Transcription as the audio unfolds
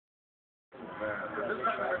This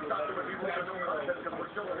time they're stuck with people who don't contest because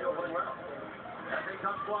we're still in the opening round. And they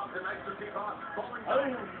come swap the nice receive off, falling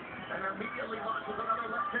back, and immediately launches another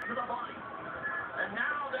left kick to the body. And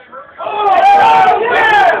now they really...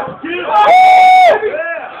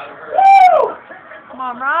 Come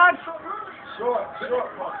on, Rod. Short.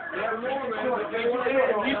 Yeah,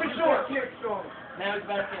 keep it short. Now he's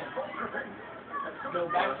back in. Go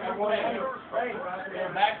back to the paint. Go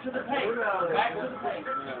back to the paint. Back to the paint.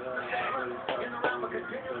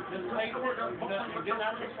 Just take it and get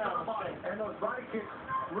out of the sound. And those body kicks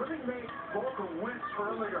really made Volker wince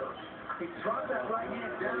earlier. He dropped that right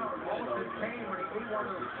hand down almost in pain when he ate one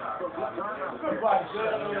of those left arms.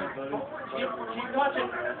 Keep touching.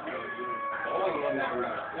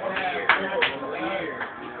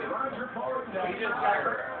 Roger Bowling, he just got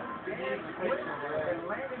hurt. And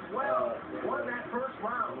landed well. Won that first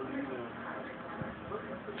round.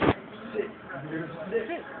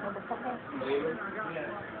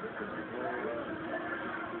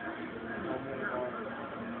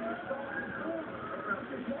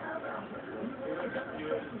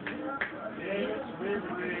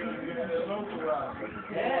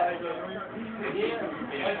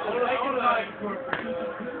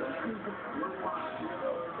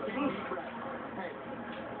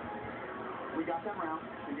 We got that round.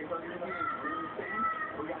 We get under the game.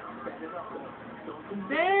 We got to set it up.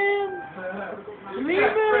 Dan!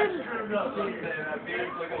 Leaving!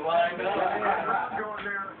 Going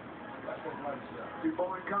there. See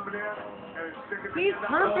Bowling coming in and sticking He's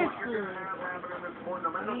perfect. You're going to have happen in this sport.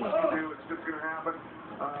 No matter what you do, it's just going to happen.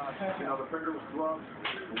 You know, the finger was gloved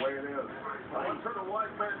the way it is. I'm sure the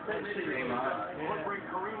wise man said they would bring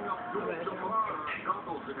Kareem Abdul-Jabbar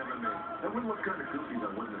goggles in MMA. That would look kind of goofy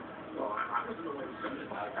though, wouldn't it? Well, I was in the way to say it.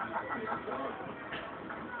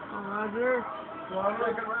 Oh, Roger.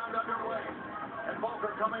 Second round underway. And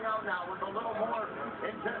Volker coming out now with a little more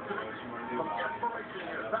intensity. Some desperation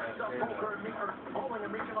here. Backs up Volker and Bowling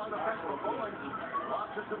immediately on the fence, but Bowling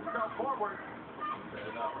launches himself forward.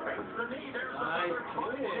 There's the knee. There's the third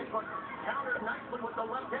punch, but countered nicely with the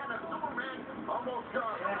left hand. And Superman almost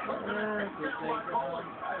down on Bowling.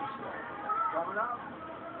 Coming up.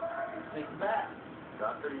 Take it back.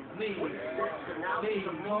 Got the knee. And now he's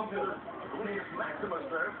Luis Maximus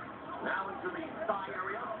there. Now into the thigh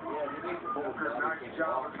area. Volker, nice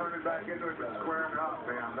job of turning back into it and squaring it up,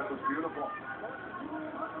 man. That was beautiful.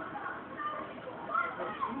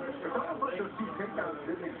 It's almost like those two takedowns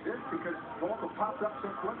didn't exist because Volker popped up so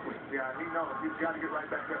quickly. Yeah, he knows. He's got to get right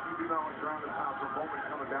back up. You do not want to drown his house when Volker's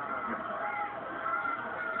coming down on you.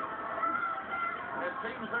 And it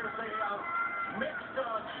seems there's a mixed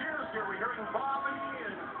cheers here. We're hearing Bobby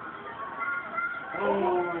and...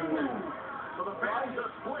 So the fans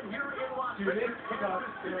are split here in Las Vegas,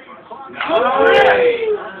 Kansas City. Bobby.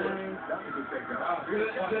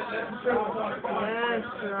 Yes,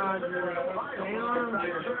 Roger.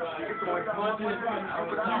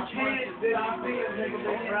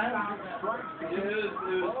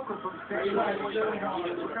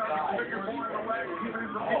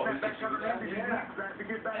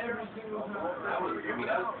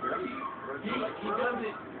 He does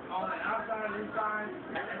it on the outside and inside.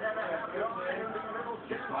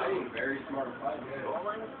 Very smart fight.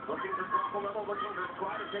 Bowling, looking to drop a level, looking to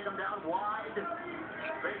try to take him down wide.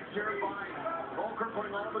 Big cheer by Volker,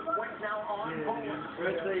 putting all of his weight now on Bowling.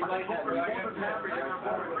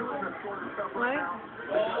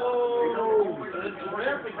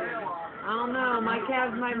 I don't know. My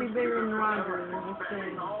calves might be bigger than Roger. I'm just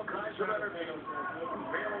saying. All kinds of energy.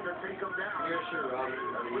 Failing to take him down. Yeah, sure, Roger.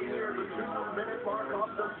 We near the 2-minute mark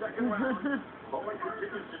of the second round. Bowling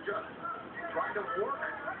continues to just try to work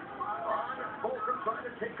on Volker, trying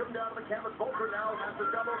to take him down to the canvas. Volker now has the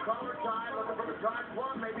double collar tie, looking for the drive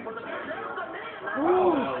plug, maybe for the knee.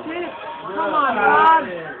 Ooh, shit. Come on, Rod.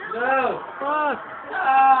 No. Fuck.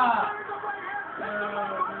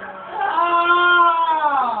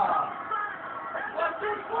 What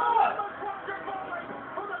the fuck?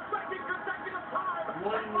 For the second consecutive time.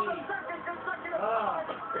 One knee. Second consecutive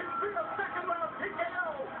time. It's been a second round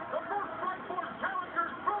TKO. The first Strike Force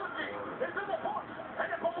Challengers trilogy is in the books, and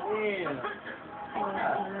it belongs to Victor.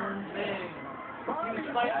 He was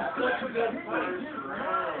fighting such a good fight.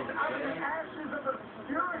 Out of the ashes of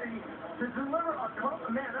obscurity to deliver a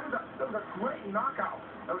man, that was a great knockout.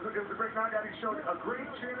 It was a great knockout. He showed a great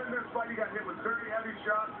chin in this fight. He got hit with very heavy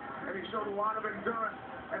shots, and he showed a lot of endurance.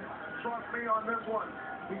 And trust me on this one,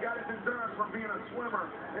 he got his endurance from being a swimmer.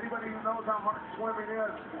 Anybody who knows how hard swimming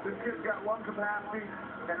is, this kid's got lung capacity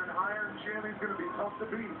and an iron chin. He's going to be tough to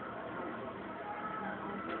beat.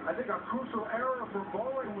 I think a crucial error for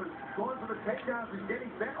Bowling was going for the takedowns and getting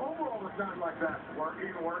bent over all the the time like that.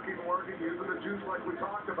 Working, using the juice like we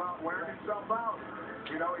talked about, wearing himself out.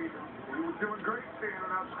 You know, he was doing great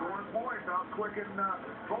standing up, scoring points, out quicking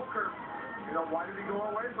Volker. You know, why did he go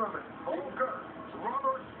away from it? Volker,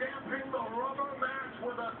 rubber stamping the rubber match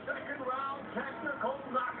with a second-round technical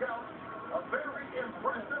knockout. A very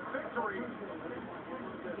impressive victory.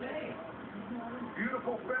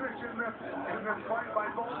 Beautiful finish in this fight by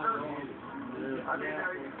Volker. I mean,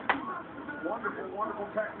 wonderful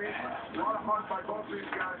technique. A lot of heart by both these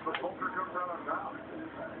guys, but Volker comes out on top.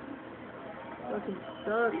 Fucking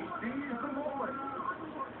sucks. He sees the moment.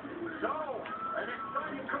 So, an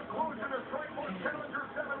exciting conclusion is Strikeforce Challenger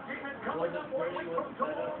 17 and coming up 1 week from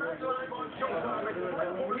tomorrow night live on Showtime at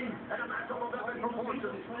 12:40 and a match of epic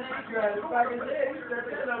proportions.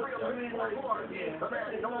 The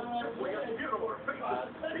man known simply as Theodore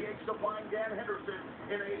faces the age-defying Dan Henderson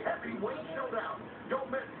in a heavyweight showdown. Don't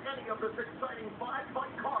miss any of this exciting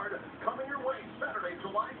 5-fight card coming your way Saturday,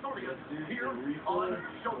 July 30th here on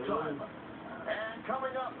Showtime. And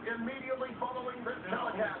coming up immediately following this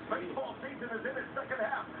telecast, baseball season is in its second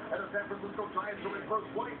half, and the San Francisco Giants are in first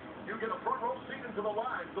place. You get a front row seat into the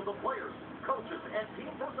lives of the players, coaches, and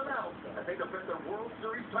team personnel as they defend their World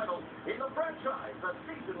Series title in the franchise, the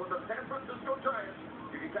season with the San Francisco Giants.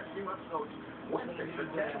 You can catch new episodes Wednesdays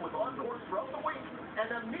at 10 with encores throughout the week,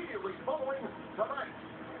 and immediately following tonight's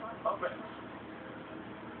event.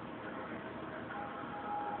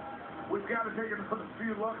 We've got to take another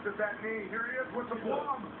few looks at that knee. Here he is with the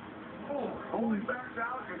plum. He backs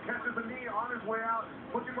out and catches the knee on his way out,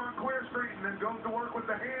 puts him on Queer Street, and then goes to work with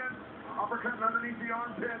the hand. Uppercut underneath the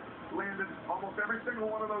armpit. Landed almost every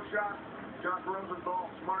single one of those shots. Josh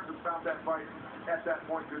Rosenthal, smart to stop that fight at that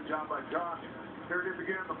point. Good job by Josh. Here it is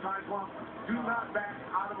again, the tie plum. Do not back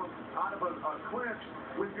out of a clinch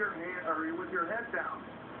with your hand or with your head down.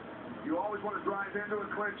 You always want to drive into a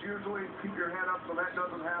clinch, usually keep your head up so that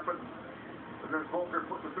doesn't happen. And then Volker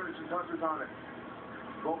put the finishing touches on it.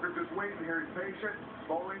 Volker just waiting here, he's patient,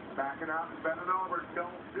 slowly backing out and bending over.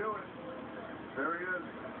 Don't do it. There he is,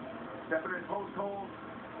 stepping in post hold.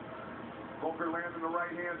 Volker landing the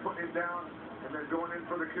right hand, putting it down, and then going in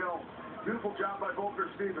for the kill. Beautiful job by Volker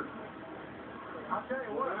Stevens. I'll tell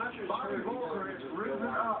you what, Bobby Volker has risen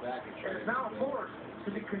up and is now a force to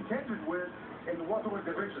be contended with in the welterweight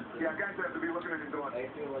division. Yeah, guys have to be looking at him going,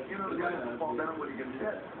 you know, the guy doesn't fall down when he gets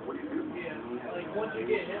hit. What do you do? Yeah, like once you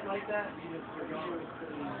get hit like that, you're gone.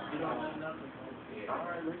 You don't have nothing. All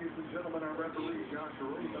right, ladies and gentlemen, our referee, Josh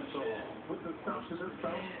Rosenthal, with the stop to this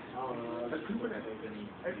bout at 2 minutes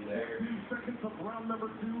and 15 seconds of round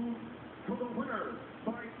number 2 for the winner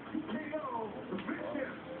by TKO, the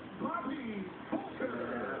vicious Bobby Volker.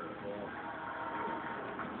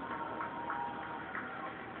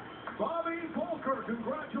 Bobby Volker,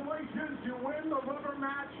 congratulations. You win the rubber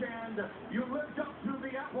match, and you lived up to the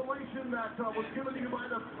appellation that was given to you by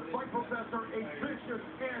the fight professor, a vicious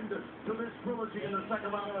end to this trilogy in the second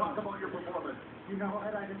round. Talk about your performance. You know,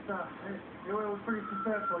 Ed, it was pretty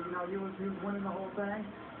successful. You know, he was winning the whole thing.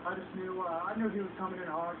 I just knew, I knew he was coming in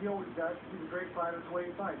hard. He always does. He's a great fighter. It's the way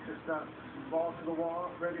he fights. Just balls to the wall,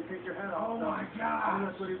 ready to take your head off. Oh, my God. I knew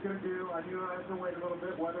that's what he was going to do. I knew I had to wait a little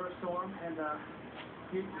bit, weather a storm, and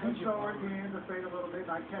he'd show at the end to fade a little bit,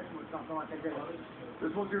 and I'd catch him with something like I did.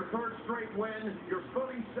 This was your third straight win, your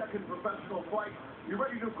 32nd professional fight. You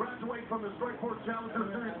ready to graduate from the Strikeforce Challenger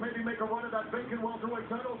Series, maybe make a run at that vacant welterweight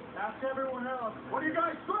title? Ask everyone else. What do you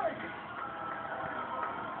guys think?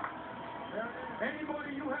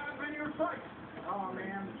 Anybody you have in your sights? Oh,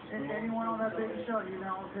 man. Anyone on that big show, you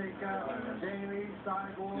know, take Daly,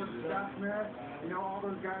 Cyborg, Scott Smith, you know, all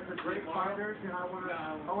those guys are great fighters, and I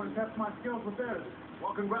want to test my skills with theirs.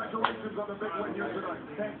 Well, congratulations on the big win here tonight.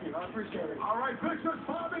 Thank you. I appreciate it. All right, vicious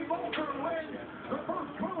Bobby Volker wins the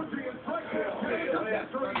first trilogy in Strikeforce Challenger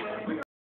Series.